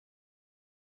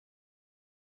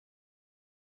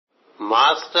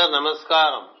Master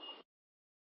నమస్కారం.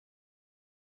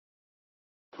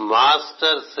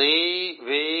 Master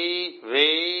C V V.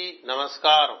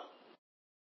 నమస్కారం.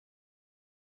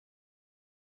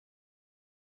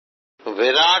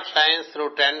 Virat shines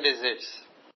through 10 digits.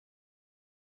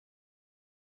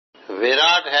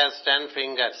 Virat has 10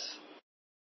 fingers.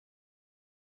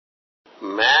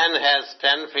 Man has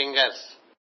 10 fingers.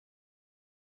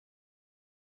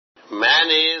 Man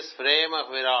is frame of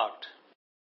Virat.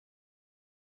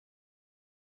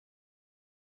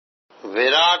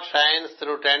 Virat shines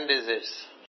through 10 digits.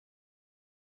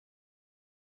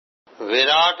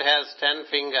 Virat has 10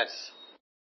 fingers.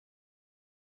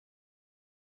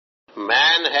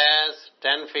 Man has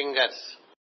 10 fingers.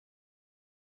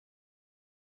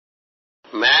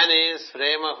 Man is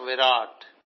frame of Virat.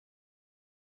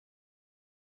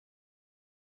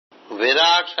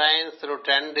 Virat shines through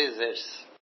 10 digits.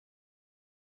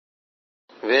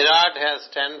 Virat has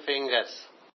 10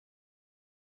 fingers.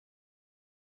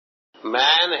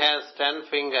 Man has 10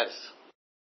 fingers.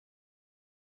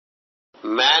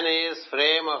 Man is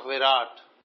frame of Virat.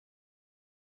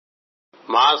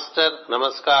 Master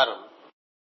నమస్కారం.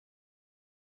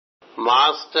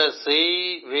 Master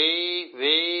C V V.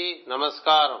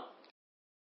 నమస్కారం.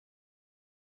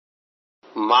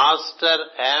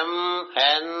 Master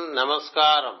M N.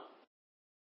 నమస్కారం.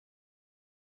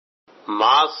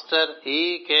 Master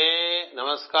E K.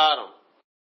 నమస్కారం.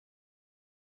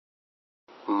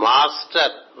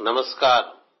 Master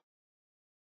నమస్కారం.